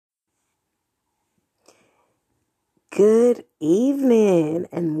Good evening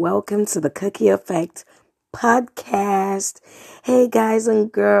and welcome to the Cookie Effect podcast. Hey guys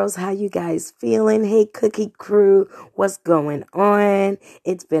and girls, how you guys feeling? Hey Cookie crew, what's going on?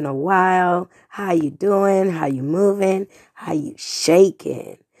 It's been a while. How you doing? How you moving? How you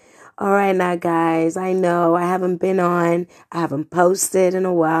shaking? All right now guys, I know I haven't been on. I haven't posted in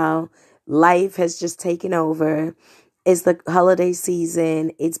a while. Life has just taken over. It's the holiday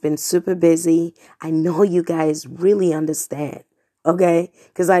season. It's been super busy. I know you guys really understand, okay?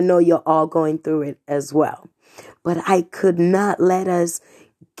 Because I know you're all going through it as well. But I could not let us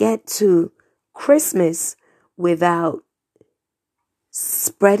get to Christmas without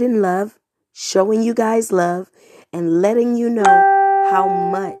spreading love, showing you guys love, and letting you know how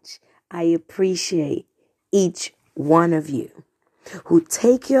much I appreciate each one of you who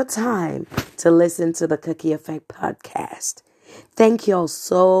take your time to listen to the Cookie Effect podcast. Thank y'all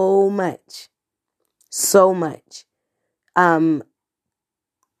so much. So much. I'm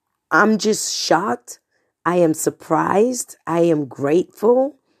just shocked. I am surprised. I am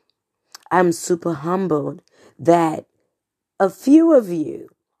grateful. I'm super humbled that a few of you,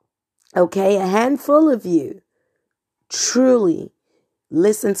 okay, a handful of you truly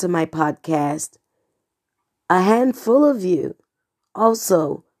listen to my podcast. A handful of you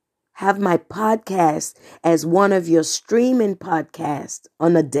also have my podcast as one of your streaming podcasts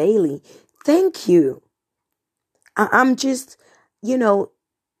on a daily. Thank you. I'm just,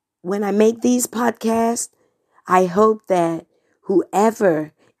 when I make these podcasts, I hope that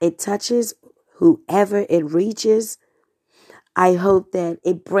whoever it touches, whoever it reaches, I hope that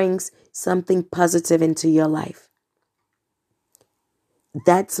it brings something positive into your life.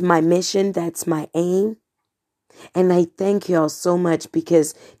 That's my mission. That's my aim. And I thank y'all so much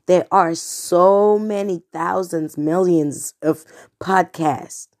because there are so many thousands, millions of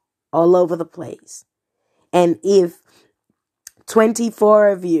podcasts all over the place. And if 24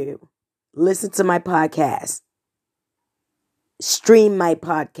 of you listen to my podcast, stream my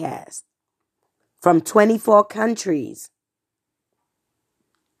podcast from 24 countries,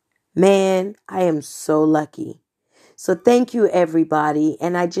 man, I am so lucky. So thank you, everybody.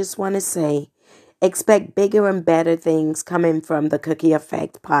 And I just want to say, expect bigger and better things coming from the Cookie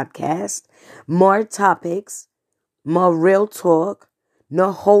Effect podcast. More topics, more real talk,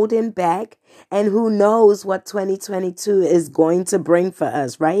 no holding back. And who knows what 2022 is going to bring for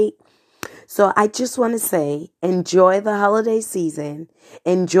us, right? So I just want to say, enjoy the holiday season.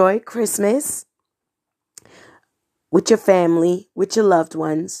 Enjoy Christmas with your family, with your loved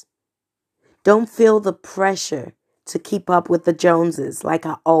ones. Don't feel the pressure to keep up with the Joneses, like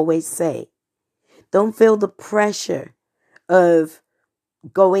I always say. Don't feel the pressure of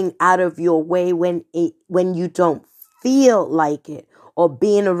going out of your way when you don't feel like it, or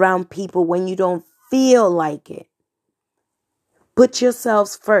being around people when you don't feel like it. Put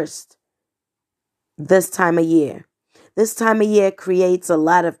yourselves first this time of year. This time of year creates a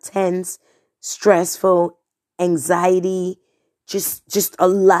lot of tense, stressful, anxiety, just a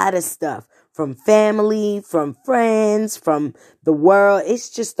lot of stuff from family, from friends, from the world. It's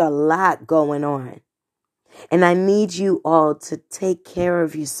just a lot going on. And I need you all to take care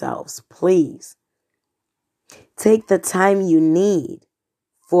of yourselves, please. Take the time you need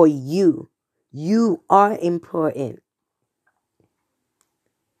for you. You are important.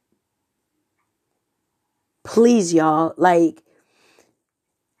 Please, y'all.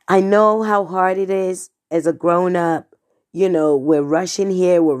 I know how hard it is as a grown-up. We're rushing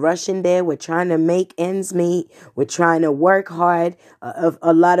here, we're rushing there, we're trying to make ends meet, we're trying to work hard.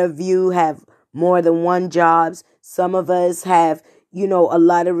 A lot of you have more than one jobs. Some of us have, a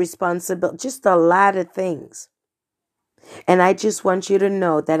lot of responsibility, just a lot of things. And I just want you to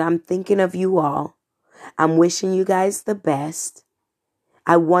know that I'm thinking of you all. I'm wishing you guys the best.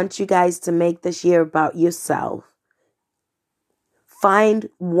 I want you guys to make this year about yourself. Find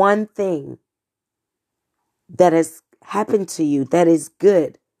one thing that has happened to you that is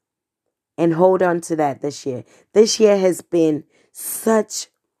good and hold on to that this year. This year has been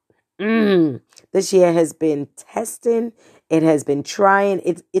this year has been testing. It has been trying.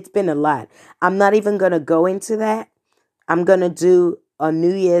 It's been a lot. I'm not even going to go into that. I'm going to do a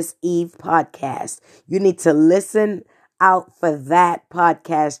New Year's Eve podcast. You need to listen out for that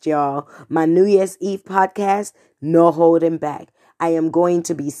podcast, y'all. My New Year's Eve podcast, no holding back. I am going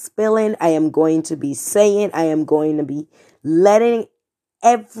to be spilling. I am going to be saying. I am going to be letting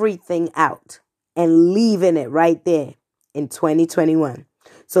everything out and leaving it right there in 2021.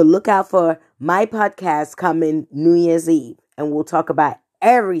 So look out for my podcast coming New Year's Eve. And we'll talk about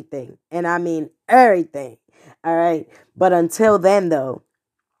everything. And I mean everything. All right. But until then, though,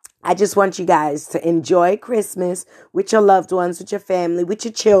 I just want you guys to enjoy Christmas with your loved ones, with your family, with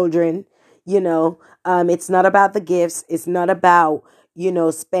your children. It's not about the gifts. It's not about,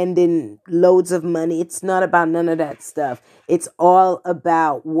 spending loads of money. It's not about none of that stuff. It's all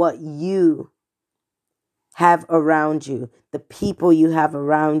about what you have around you, the people you have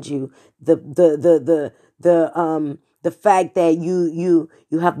around you, the fact that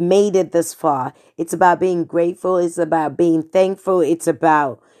you have made it this far. It's about being grateful. It's about being thankful. It's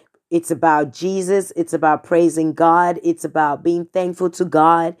about Jesus. It's about praising God. It's about being thankful to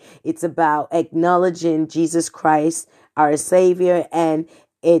God. It's about acknowledging Jesus Christ, our Savior, and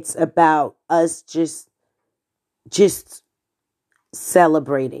it's about us just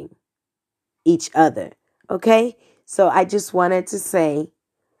celebrating each other. Okay? So I just wanted to say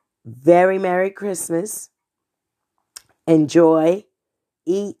very Merry Christmas. Enjoy,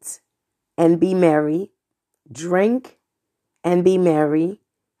 eat, and be merry. Drink and be merry.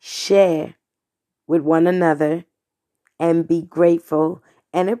 Share with one another and be grateful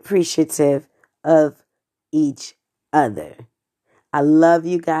and appreciative of each other. I love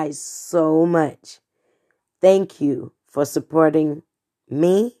you guys so much. Thank you for supporting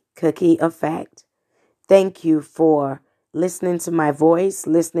me, Cookie Effect. Thank you for listening to my voice,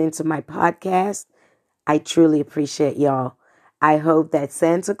 listening to my podcast. I truly appreciate y'all. I hope that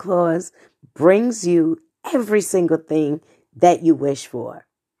Santa Claus brings you every single thing that you wish for,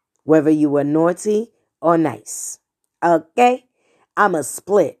 whether you were naughty or nice. Okay? I'm a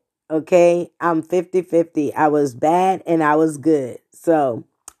split. Okay? I'm 50-50. I was bad and I was good. So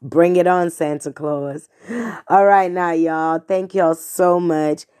bring it on, Santa Claus. All right now, y'all. Thank y'all so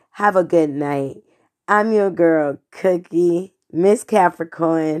much. Have a good night. I'm your girl, Cookie, Miss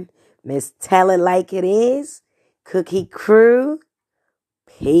Capricorn, Miss Tell It Like It Is, Cookie Crew.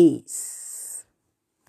 Peace.